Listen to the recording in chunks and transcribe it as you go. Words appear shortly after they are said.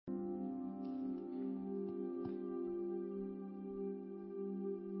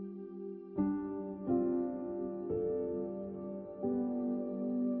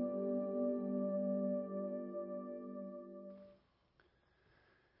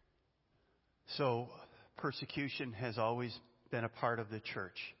So persecution has always been a part of the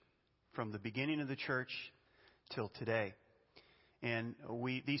church, from the beginning of the church till today. And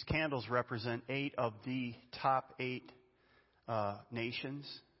these candles represent 8 of the top 8 nations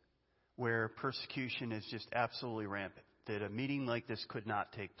where persecution is just absolutely rampant. That a meeting like this could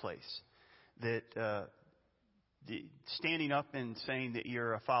not take place. That standing up and saying that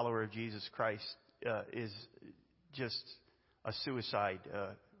you're a follower of Jesus Christ is just a suicide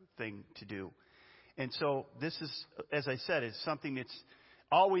thing to do. And so this is, as I said, is something that's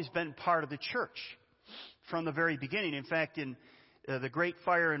always been part of the church from the very beginning. In fact, in the Great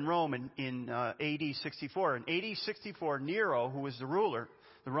Fire in Rome in AD 64. In AD 64, Nero, who was the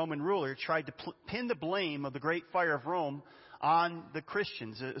Roman ruler, tried to pin the blame of the Great Fire of Rome on the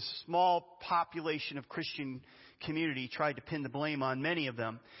Christians. A small population of Christian community tried to pin the blame on many of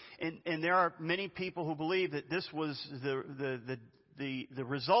them. And there are many people who believe that this was the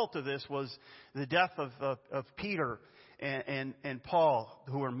result of this was the death of Peter and Paul,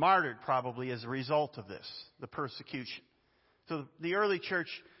 who were martyred probably as a result of this, the persecution. So the early church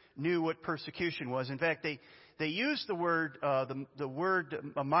knew what persecution was. In fact, they used the word, the word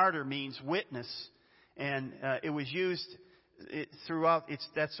a martyr means witness, and it was used throughout.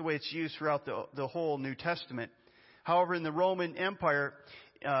 That's the way it's used throughout the whole New Testament. However, in the Roman Empire,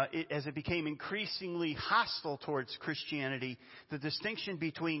 as it became increasingly hostile towards Christianity, the distinction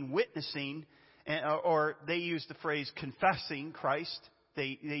between witnessing, or they used the phrase confessing Christ.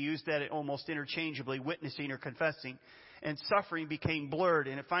 They used that almost interchangeably, witnessing or confessing. And suffering became blurred,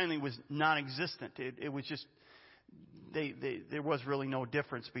 and it finally was non-existent. It was just, there was really no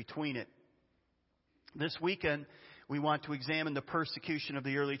difference between it. This weekend, we want to examine the persecution of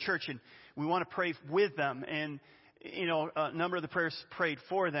the early church, and we want to pray with them. And, a number of the prayers prayed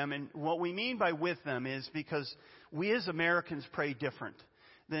for them. And what we mean by with them is because we as Americans pray different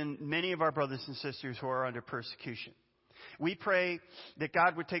than many of our brothers and sisters who are under persecution. We pray that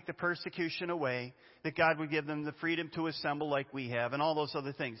God would take the persecution away, that God would give them the freedom to assemble like we have, and all those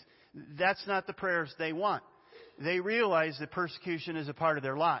other things. That's not the prayers they want. They realize that persecution is a part of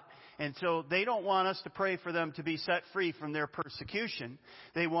their lot. And so they don't want us to pray for them to be set free from their persecution.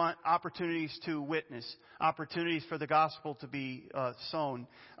 They want opportunities to witness, opportunities for the gospel to be sown.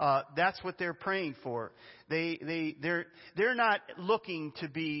 That's what they're praying for. They're not looking to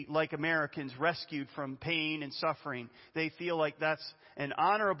be like Americans, rescued from pain and suffering. They feel like that's an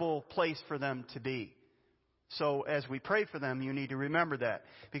honorable place for them to be. So as we pray for them, you need to remember that.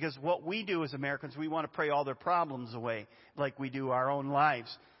 Because what we do as Americans, we want to pray all their problems away like we do our own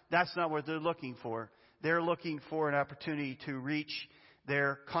lives. That's not what they're looking for. They're looking for an opportunity to reach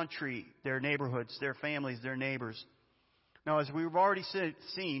their country, their neighborhoods, their families, their neighbors. Now, as we've already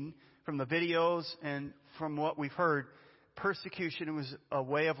seen from the videos and from what we've heard, persecution was a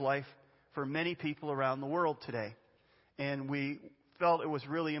way of life for many people around the world today. And we felt it was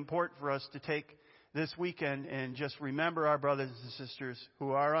really important for us to take this weekend and just remember our brothers and sisters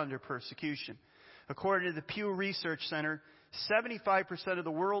who are under persecution. According to the Pew Research Center, 75% of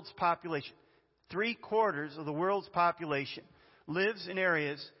the world's population, 3/4 of the world's population, lives in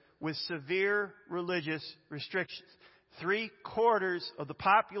areas with severe religious restrictions. 3/4 of the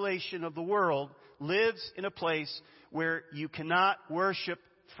population of the world lives in a place where you cannot worship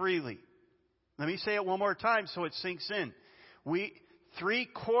freely. Let me say it one more time so it sinks in.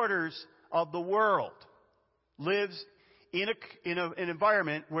 3/4 of the world lives in an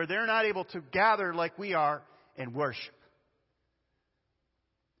environment where they're not able to gather like we are and worship.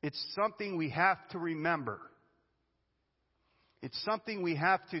 It's something we have to remember. It's something we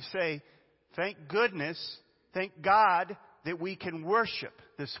have to say, thank goodness, thank God that we can worship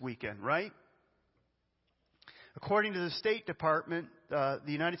this weekend, right? According to the State Department, the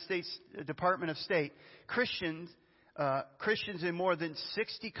United States Department of State, Christians in more than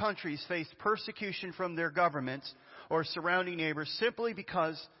 60 countries face persecution from their governments or surrounding neighbors simply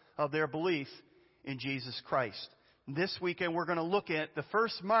because of their belief in Jesus Christ. This weekend we're going to look at the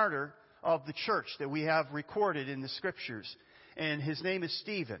first martyr of the church that we have recorded in the Scriptures. And his name is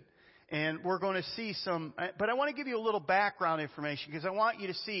Stephen. And we're going to see but I want to give you a little background information because I want you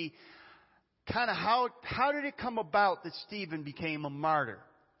to see kind of how did it come about that Stephen became a martyr,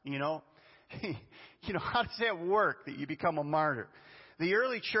 How does that work, that you become a martyr? The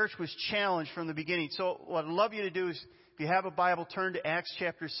early church was challenged from the beginning. So what I'd love you to do is, if you have a Bible, turn to Acts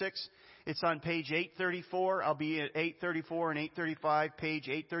chapter 6. It's on page 834. I'll be at 834 and 835, page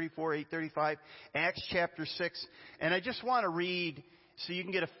 834, 835, Acts chapter 6. And I just want to read so you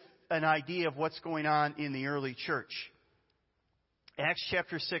can get an idea of what's going on in the early church. Acts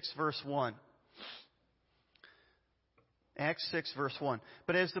chapter 6, verse 1. Acts 6, verse 1.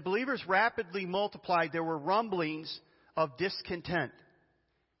 But as the believers rapidly multiplied, there were rumblings of discontent.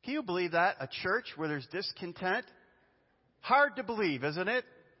 Can you believe that? A church where there's discontent? Hard to believe, isn't it?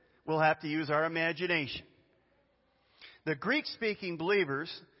 We'll have to use our imagination. The Greek-speaking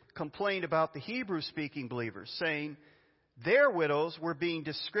believers complained about the Hebrew-speaking believers, saying their widows were being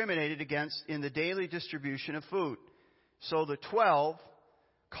discriminated against in the daily distribution of food. So the 12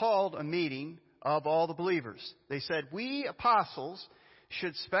 called a meeting of all the believers. They said, we apostles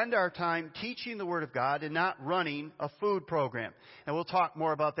should spend our time teaching the Word of God and not running a food program. And we'll talk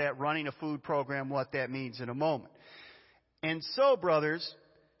more about that, running a food program, what that means in a moment. And so, brothers,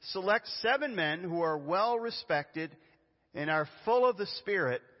 select 7 men who are well respected and are full of the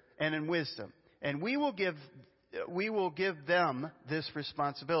Spirit and in wisdom. And we will give them this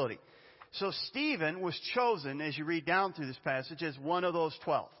responsibility. So Stephen was chosen, as you read down through this passage, as one of those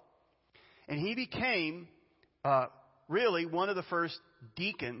 12. And he became really one of the first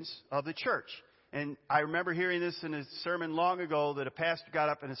deacons of the church. And I remember hearing this in a sermon long ago that a pastor got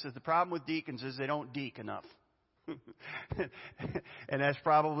up and says, the problem with deacons is they don't deacon enough. And that's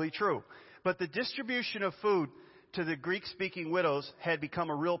probably true. But the distribution of food to the Greek-speaking widows had become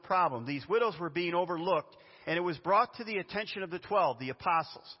a real problem. These widows were being overlooked, and it was brought to the attention of the 12, the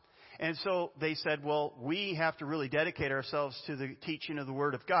apostles. And so they said, well, we have to really dedicate ourselves to the teaching of the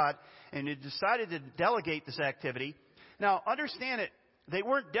Word of God. And they decided to delegate this activity. Now, understand it, they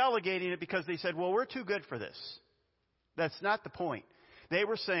weren't delegating it because they said, well, we're too good for this. That's not the point. They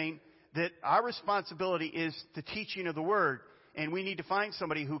were saying that our responsibility is the teaching of the Word, and we need to find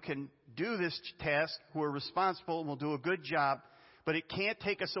somebody who can do this task, who are responsible and will do a good job, but it can't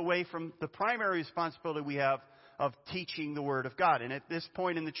take us away from the primary responsibility we have of teaching the Word of God. And at this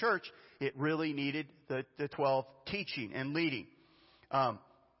point in the church, it really needed the 12 teaching and leading.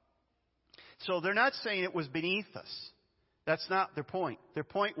 So they're not saying it was beneath us. That's not their point. Their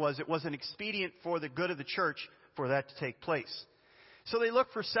point was it wasn't expedient for the good of the church for that to take place. So they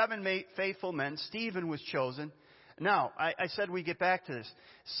looked for 7 faithful men. Stephen was chosen. Now, I said we get back to this.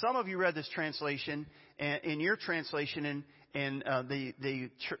 Some of you read this translation, in your translation, and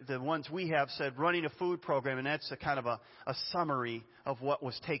the ones we have said running a food program, and that's a kind of a summary of what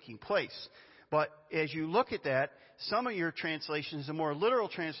was taking place. But as you look at that, some of your translations, the more literal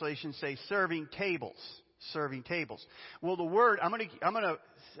translations, say serving tables. Serving tables. Well, the word I'm going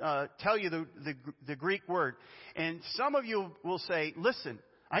to tell you the Greek word, and some of you will say, "Listen,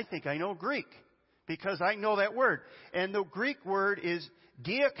 I think I know Greek because I know that word." And the Greek word is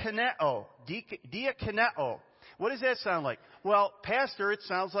diakoneo. Diakoneo. What does that sound like? Well, Pastor, it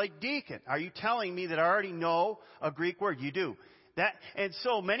sounds like deacon. Are you telling me that I already know a Greek word? You do. And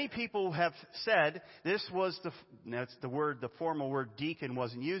so many people have said this was that's the word, the formal word deacon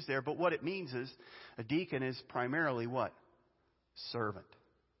wasn't used there, but what it means is a deacon is primarily what? Servant.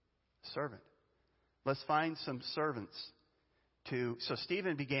 Servant. Let's find some servants so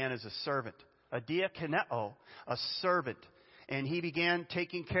Stephen began as a servant. A diakoneo, a servant. And he began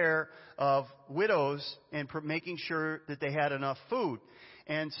taking care of widows and making sure that they had enough food.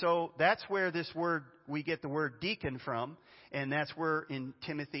 And so that's where we get the word deacon from. And that's where in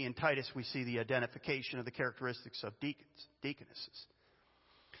Timothy and Titus we see the identification of the characteristics of deaconesses.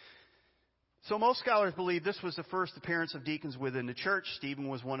 So most scholars believe this was the first appearance of deacons within the church. Stephen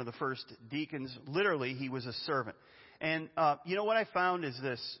was one of the first deacons. Literally, he was a servant. And you know what I found is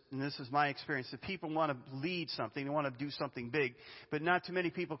this, and this is my experience, that people want to lead something, they want to do something big, but not too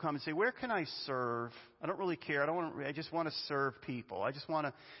many people come and say, where can I serve? I don't really care. I just want to serve people. I just want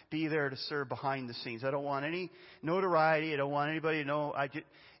to be there to serve behind the scenes. I don't want any notoriety. I don't want anybody to know.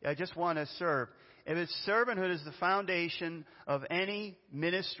 I just want to serve. If it's servanthood is the foundation of any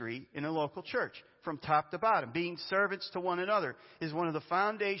ministry in a local church, from top to bottom. Being servants to one another is one of the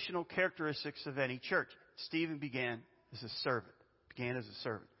foundational characteristics of any church. Stephen began as a servant.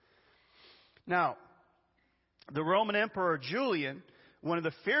 Now, the Roman Emperor Julian, one of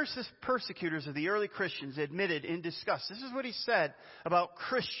the fiercest persecutors of the early Christians, admitted in disgust. This is what he said about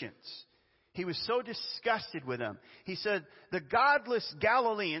Christians. He was so disgusted with them. He said, the godless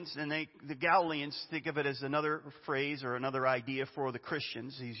Galileans, and the Galileans think of it as another phrase or another idea for the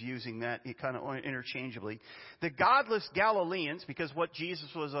Christians. He's using that kind of interchangeably. The godless Galileans, because what Jesus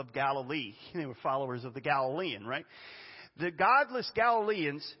was of Galilee, they were followers of the Galilean, right? The godless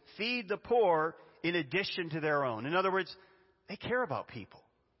Galileans feed the poor in addition to their own. In other words, they care about people.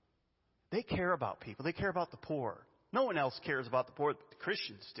 They care about people. They care about the poor. No one else cares about the poor, but the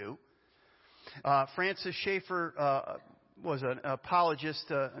Christians do. Francis Schaeffer was an apologist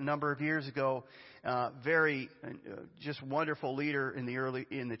a number of years ago, very just wonderful leader in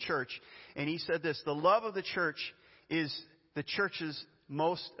the church, and he said this: the love of the church is the church's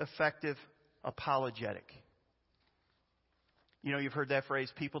most effective apologetic. You know, you've heard that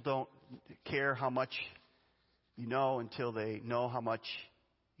phrase, people don't care how much you know until they know how much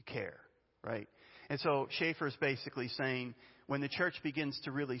you care, right? And so Schaeffer is basically saying when the church begins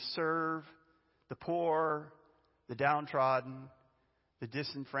to really serve the poor, the downtrodden, the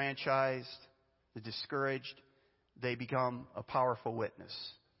disenfranchised, the discouraged, they become a powerful witness.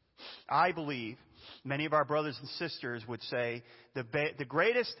 I believe many of our brothers and sisters would say the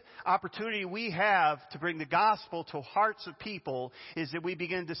greatest opportunity we have to bring the gospel to hearts of people is that we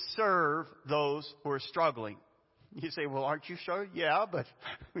begin to serve those who are struggling. You say, well, aren't you sure? Yeah, but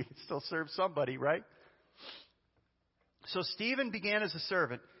we can still serve somebody, right? So Stephen began as a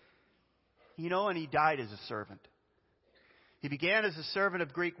servant, and he died as a servant. He began as a servant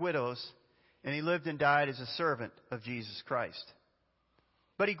of Greek widows, and he lived and died as a servant of Jesus Christ.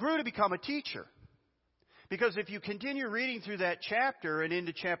 But he grew to become a teacher. Because if you continue reading through that chapter and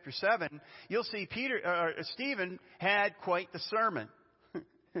into chapter 7, you'll see Stephen had quite the sermon.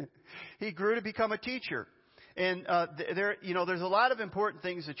 He grew to become a teacher. And there's a lot of important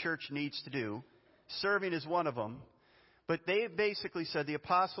things the church needs to do. Serving is one of them. But they basically said, the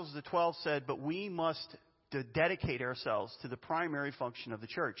apostles, the 12 said, but we must dedicate ourselves to the primary function of the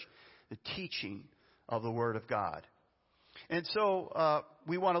church, the teaching of the Word of God. And so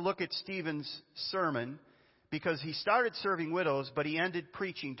we want to look at Stephen's sermon because he started serving widows, but he ended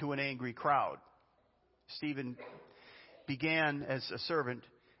preaching to an angry crowd. Stephen began as a servant,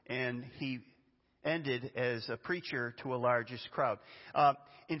 and he ended as a preacher to a largest crowd.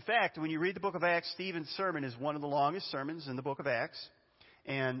 In fact, when you read the book of Acts, Stephen's sermon is one of the longest sermons in the book of Acts.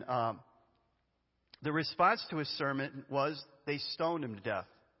 And the response to his sermon was they stoned him to death.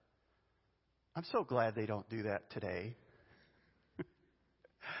 I'm so glad they don't do that today.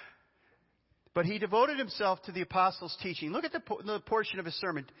 But he devoted himself to the apostles' teaching. Look at the portion of his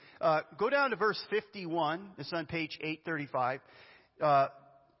sermon. Go down to verse 51. It's on page 835.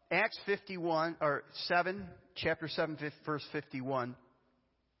 Acts 51, or 7, chapter 7, verse 51.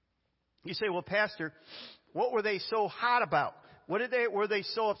 You say, well, Pastor, what were they so hot about? What were they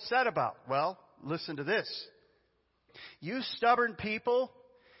so upset about? Well, listen to this. You stubborn people,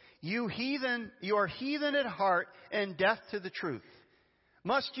 you are heathen at heart and deaf to the truth.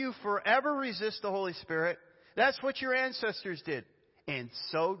 Must you forever resist the Holy Spirit? That's what your ancestors did. And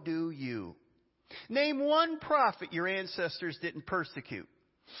so do you. Name one prophet your ancestors didn't persecute.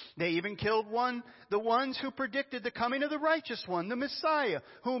 They even killed the ones who predicted the coming of the righteous one, the Messiah,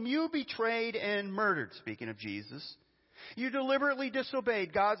 whom you betrayed and murdered. Speaking of Jesus. You deliberately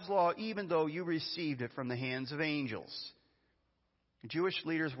disobeyed God's law even though you received it from the hands of angels. Jewish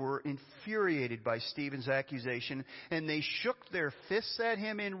leaders were infuriated by Stephen's accusation, and they shook their fists at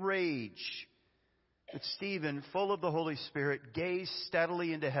him in rage. But Stephen, full of the Holy Spirit, gazed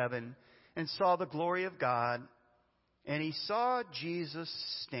steadily into heaven and saw the glory of God, and he saw Jesus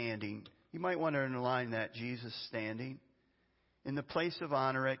standing. You might want to underline that, Jesus standing, in the place of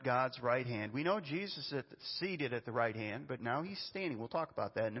honor at God's right hand. We know Jesus is seated at the right hand, but now he's standing. We'll talk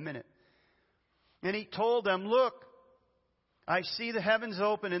about that in a minute. And he told them, look, I see the heavens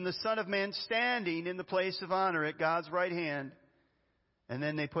open and the Son of Man standing in the place of honor at God's right hand. And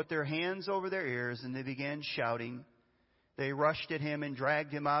then they put their hands over their ears and they began shouting. They rushed at him and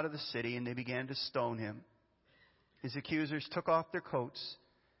dragged him out of the city, and they began to stone him. His accusers took off their coats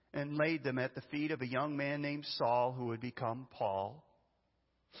and laid them at the feet of a young man named Saul, who would become Paul.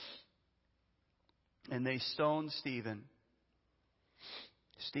 And they stoned Stephen.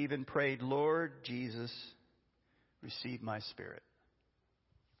 Stephen prayed, Lord Jesus, receive my spirit.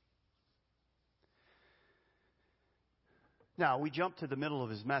 Now, we jump to the middle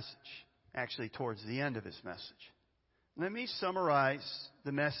of his message, actually towards the end of his message. Let me summarize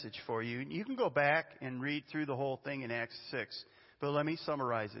the message for you. You can go back and read through the whole thing in Acts 6, but let me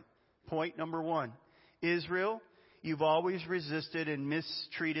summarize it. Point number 1, Israel, you've always resisted and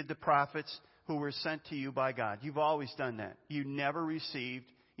mistreated the prophets who were sent to you by God. You've always done that. You never received,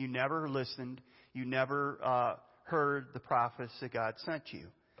 you never listened, you never heard the prophets that God sent you.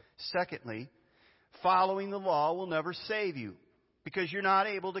 Secondly, following the law will never save you because you're not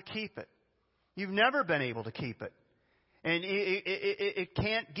able to keep it. You've never been able to keep it. And it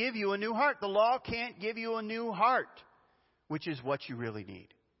can't give you a new heart. The law can't give you a new heart, which is what you really need.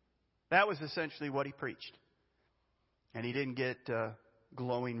 That was essentially what he preached. And he didn't get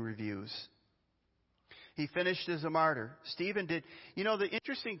glowing reviews. He finished as a martyr. Stephen did. You know, the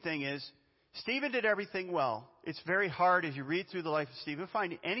interesting thing is, Stephen did everything well. It's very hard as you read through the life of Stephen to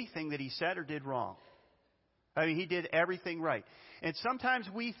find anything that he said or did wrong. I mean, he did everything right. And sometimes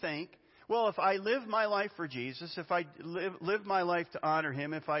we think, well, if I live my life for Jesus, if I live my life to honor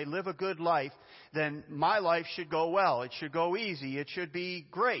Him, if I live a good life, then my life should go well. It should go easy. It should be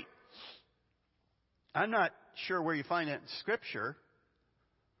great. I'm not sure where you find that in Scripture.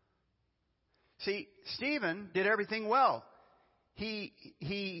 See, Stephen did everything well.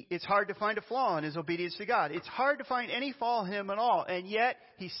 It's hard to find a flaw in his obedience to God. It's hard to find any flaw in him at all, and yet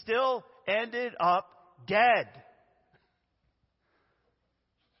he still ended up dead.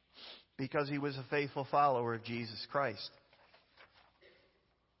 Because he was a faithful follower of Jesus Christ.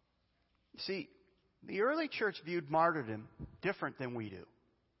 See, the early church viewed martyrdom different than we do.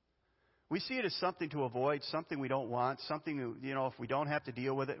 We see it as something to avoid, something we don't want, something, if we don't have to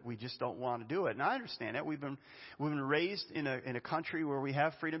deal with it, we just don't want to do it. And I understand that. We've been raised in a country where we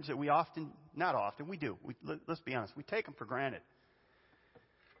have freedoms that we we do. Let's be honest, we take them for granted.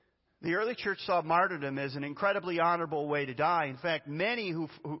 The early church saw martyrdom as an incredibly honorable way to die. In fact, many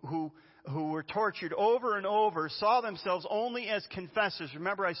who were tortured over and over saw themselves only as confessors.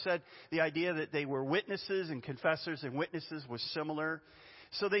 Remember I said the idea that they were witnesses, and confessors and witnesses was similar.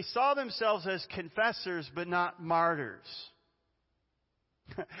 So they saw themselves as confessors but not martyrs.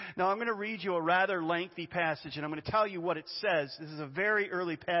 Now I'm going to read you a rather lengthy passage, and I'm going to tell you what it says. This is a very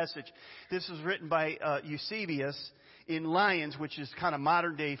early passage. This was written by Eusebius in Lyons, which is kind of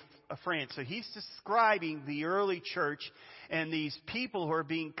modern-day France. So he's describing the early church and these people who are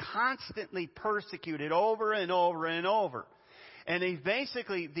being constantly persecuted over and over and over. And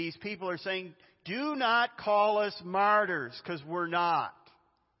these people are saying, do not call us martyrs, because we're not.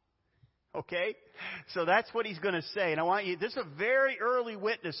 Okay? So that's what he's going to say. And this is a very early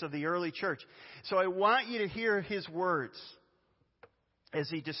witness of the early church. So I want you to hear his words as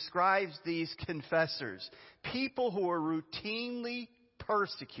he describes these confessors, people who are routinely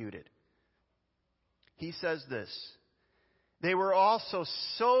persecuted. He says this: they were also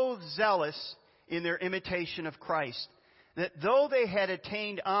so zealous in their imitation of Christ that though they had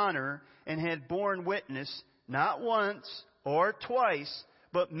attained honor and had borne witness, not once or twice,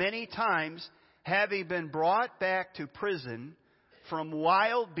 but many times, having been brought back to prison from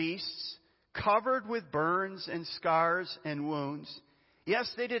wild beasts, covered with burns and scars and wounds,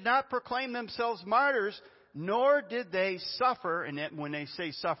 yes, they did not proclaim themselves martyrs, nor did they suffer, and when they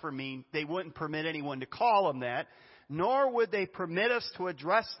say suffer mean they wouldn't permit anyone to call them that, nor would they permit us to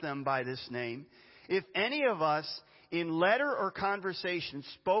address them by this name. If any of us in letter or conversation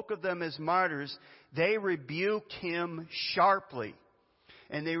spoke of them as martyrs, they rebuked him sharply.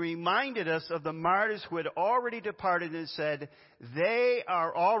 And they reminded us of the martyrs who had already departed and said, they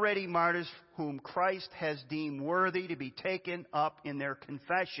are already martyrs whom Christ has deemed worthy to be taken up in their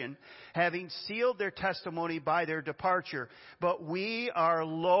confession, having sealed their testimony by their departure. But we are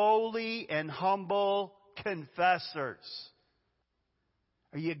lowly and humble confessors.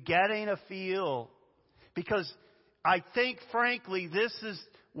 Are you getting a feel? Because I think, frankly, this is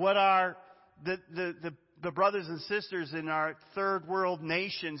what the brothers and sisters in our third world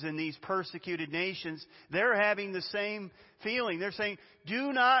nations, in these persecuted nations, they're having the same feeling. They're saying,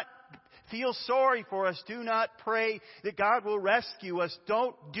 do not feel sorry for us. Do not pray that God will rescue us.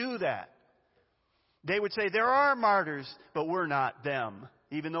 Don't do that. They would say, there are martyrs, but we're not them.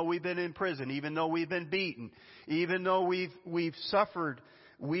 Even though we've been in prison, even though we've been beaten, even though we've suffered,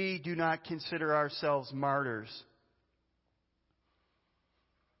 we do not consider ourselves martyrs.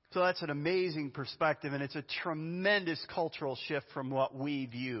 So that's an amazing perspective, and it's a tremendous cultural shift from what we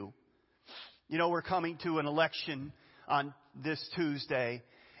view. We're coming to an election on this Tuesday,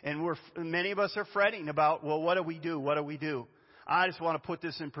 and many of us are fretting about, well, what do we do? What do we do? I just want to put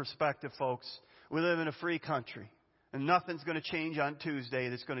this in perspective, folks. We live in a free country, and nothing's going to change on Tuesday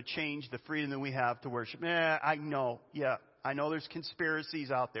that's going to change the freedom that we have to worship. I know there's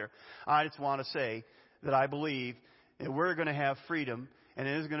conspiracies out there. I just want to say that I believe that we're going to have freedom, and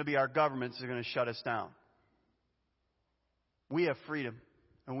it is going to be our governments that are going to shut us down. We have freedom,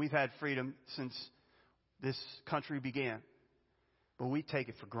 and we've had freedom since this country began. But we take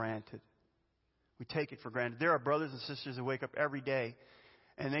it for granted. We take it for granted. There are brothers and sisters that wake up every day,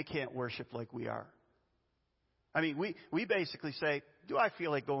 and they can't worship like we are. I mean, we basically say, do I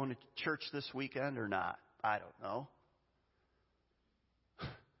feel like going to church this weekend or not? I don't know.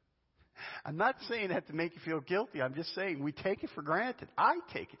 I'm not saying that to make you feel guilty. I'm just saying we take it for granted. I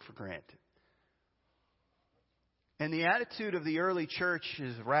take it for granted. And the attitude of the early church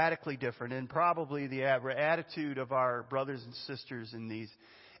is radically different, and probably the attitude of our brothers and sisters in the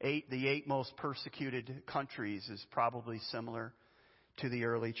eight most persecuted countries is probably similar to the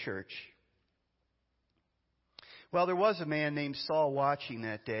early church. Well, there was a man named Saul watching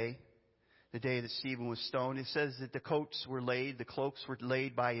that day, the day that Stephen was stoned. It says that the cloaks were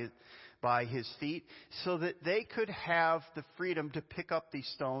laid by by his feet so that they could have the freedom to pick up these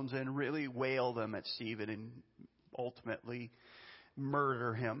stones and really wail them at Stephen and ultimately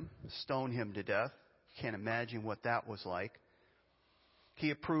murder him, stone him to death. Can't imagine what that was like. He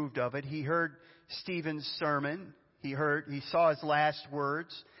approved of it. He heard Stephen's sermon. He saw his last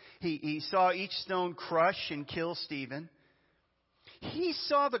words. He saw each stone crush and kill Stephen. He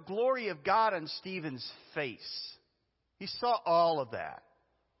saw the glory of God on Stephen's face. He saw all of that.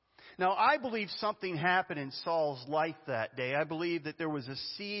 Now, I believe something happened in Saul's life that day. I believe that there was a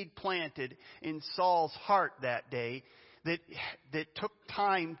seed planted in Saul's heart that day that took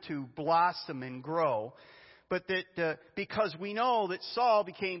time to blossom and grow. But that because we know that Saul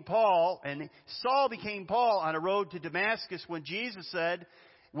became Paul, and Saul became Paul on a road to Damascus when Jesus said,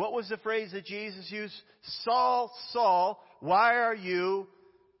 what was the phrase that Jesus used? Saul, Saul, why are you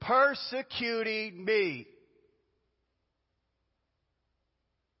persecuting me?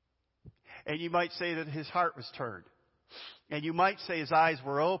 And you might say that his heart was turned. And you might say his eyes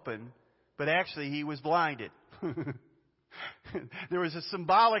were open, but actually he was blinded. There was a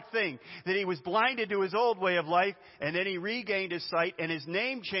symbolic thing that he was blinded to his old way of life, and then he regained his sight, and his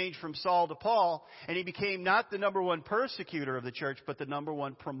name changed from Saul to Paul, and he became not the number one persecutor of the church, but the number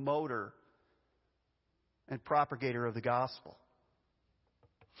one promoter and propagator of the gospel.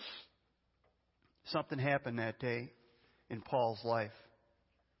 Something happened that day in Paul's life.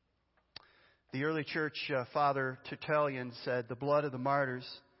 The early church father Tertullian said, the blood of the martyrs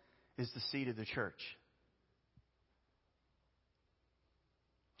is the seed of the church.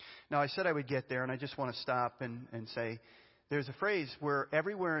 Now, I said I would get there, and I just want to stop and say, there's a phrase where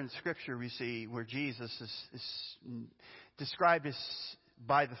everywhere in Scripture we see where Jesus is described as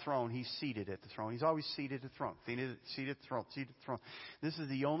by the throne. He's seated at the throne. He's always seated at the throne. Seated at the throne. Seated at the throne. This is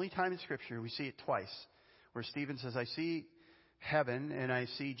the only time in Scripture we see it twice, where Stephen says, I see heaven and I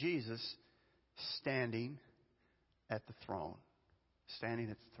see Jesus standing at the throne. Standing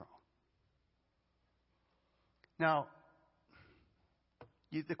at the throne. Now,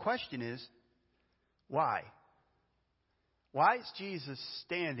 the question is, why? Why is Jesus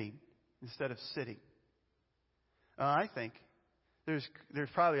standing instead of sitting? I think there's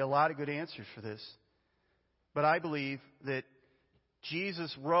probably a lot of good answers for this. But I believe that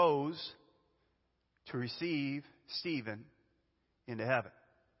Jesus rose to receive Stephen into heaven.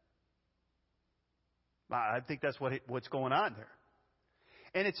 I think that's what's going on there.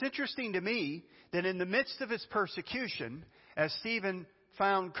 And it's interesting to me that in the midst of his persecution, as Stephen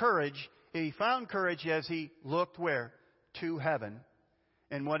found courage, he found courage as he looked where? To heaven.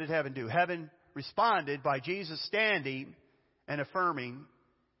 And what did heaven do? Heaven responded by Jesus standing and affirming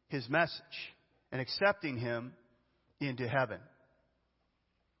his message and accepting him into heaven.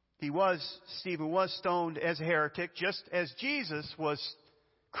 Stephen was stoned as a heretic, just as Jesus was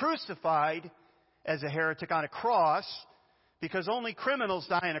crucified as a heretic on a cross, because only criminals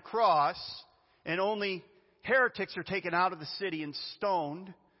die on a cross, and only heretics are taken out of the city and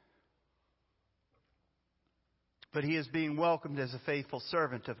stoned. But he is being welcomed as a faithful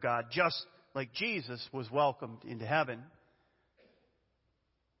servant of God, just like Jesus was welcomed into heaven.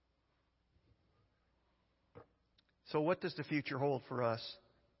 So what does the future hold for us?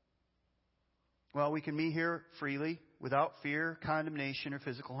 Well, we can meet here freely, without fear, condemnation, or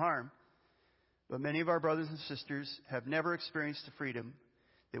physical harm. But many of our brothers and sisters have never experienced the freedom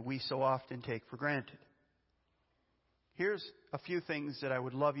that we so often take for granted. Here's a few things that I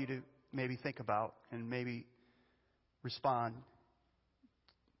would love you to maybe think about and maybe respond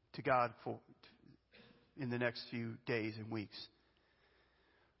to God for in the next few days and weeks.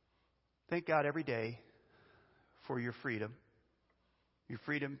 Thank God every day for your freedom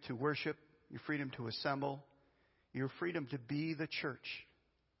to worship, your freedom to assemble, your freedom to be the church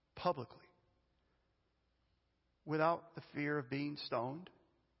publicly without the fear of being stoned,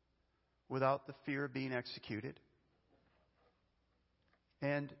 without the fear of being executed.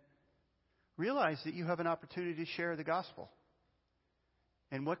 And realize that you have an opportunity to share the gospel.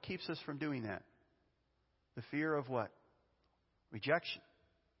 And what keeps us from doing that? The fear of what? Rejection.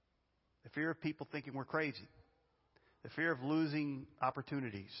 The fear of people thinking we're crazy. The fear of losing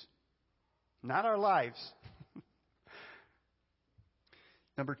opportunities. Not our lives.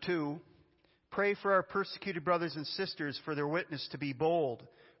 Number 2, pray for our persecuted brothers and sisters, for their witness to be bold,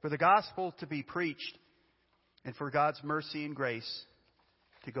 for the gospel to be preached, and for God's mercy and grace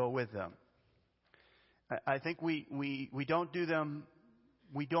to go with them. I think we don't do them,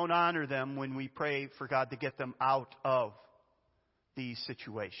 we don't honor them when we pray for God to get them out of these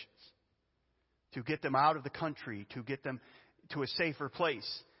situations, to get them out of the country, to get them to a safer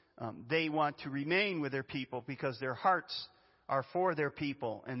place. They want to remain with their people because their hearts are for their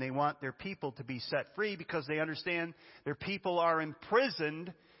people, and they want their people to be set free because they understand their people are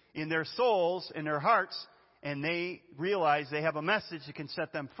imprisoned in their souls, in their hearts, and they realize they have a message that can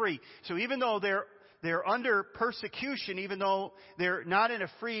set them free. So even though they're under persecution, even though they're not in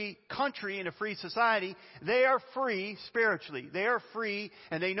a free country, in a free society, they are free spiritually. They are free,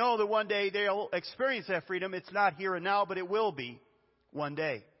 and they know that one day they'll experience that freedom. It's not here and now, but it will be one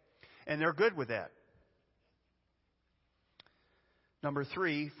day. And they're good with that. Number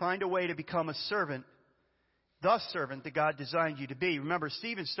 3, find a way to become a servant, the servant that God designed you to be. Remember,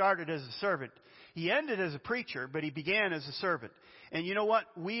 Stephen started as a servant. He ended as a preacher, but he began as a servant. And you know what?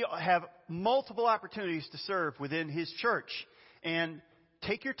 We have multiple opportunities to serve within his church. And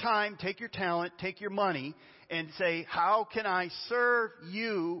take your time, take your talent, take your money, and say, how can I serve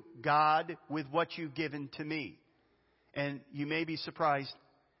you, God, with what you've given to me? And you may be surprised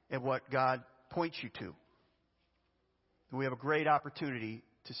at what God points you to. We have a great opportunity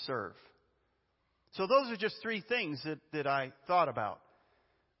to serve. So those are just 3 things that I thought about.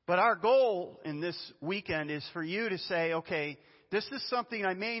 But our goal in this weekend is for you to say, okay, this is something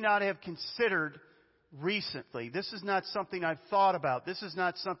I may not have considered recently. This is not something I've thought about. This is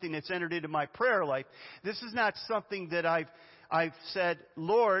not something that's entered into my prayer life. This is not something that I've said,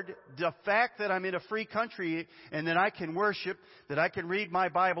 Lord, the fact that I'm in a free country and that I can worship, that I can read my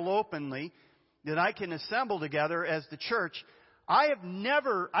Bible openly, that I can assemble together as the church, I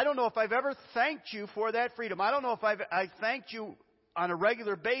don't know if I've ever thanked you for that freedom. I don't know if I've thanked you on a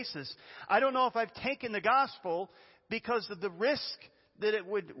regular basis. I don't know if I've taken the gospel because of the risk that it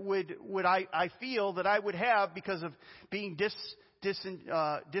I feel that I would have because of being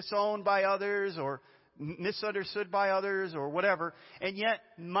disowned by others or misunderstood by others or whatever. And yet,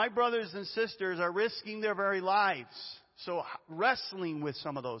 my brothers and sisters are risking their very lives. So wrestling with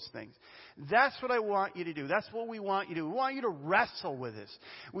some of those things. That's what I want you to do. That's what we want you to do. We want you to wrestle with this.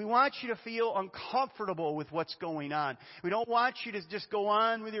 We want you to feel uncomfortable with what's going on. We don't want you to just go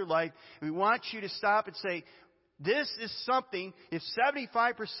on with your life. We want you to stop and say, this is something, if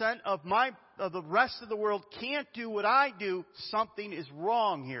 75% of the rest of the world can't do what I do, something is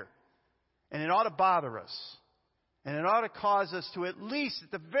wrong here. And it ought to bother us. And it ought to cause us to at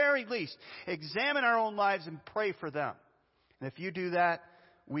the very least, examine our own lives and pray for them. And if you do that,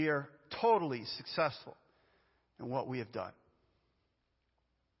 we are totally successful in what we have done.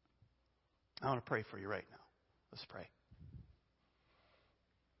 I want to pray for you right now. Let's pray.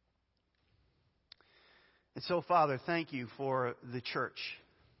 And so, Father, thank you for the church.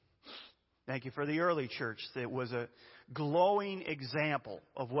 Thank you for the early church that was a glowing example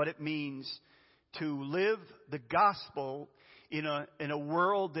of what it means to live the gospel in a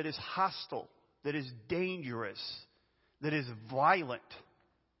world that is hostile, that is dangerous, that is violent.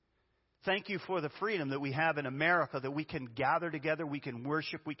 Thank you for the freedom that we have in America, that we can gather together, we can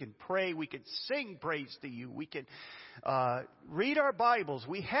worship, we can pray, we can sing praise to you, we can read our Bibles.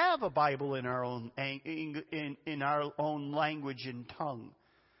 We have a Bible in our own in our own language and tongue.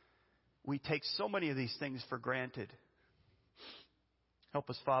 We take so many of these things for granted. Help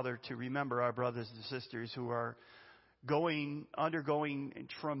us, Father, to remember our brothers and sisters who are undergoing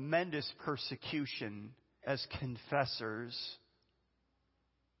tremendous persecution as confessors,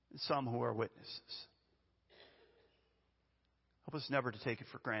 some who are witnesses. Help us never to take it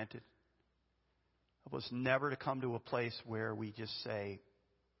for granted. Help us never to come to a place where we just say,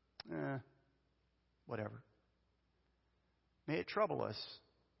 whatever. May it trouble us.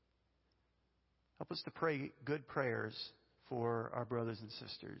 Help us to pray good prayers for our brothers and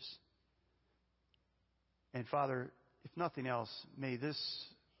sisters. And Father, if nothing else, may this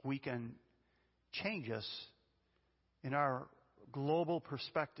weekend change us in our global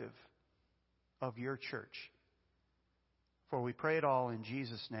perspective of your church. For we pray it all in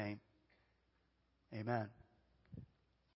Jesus' name. Amen.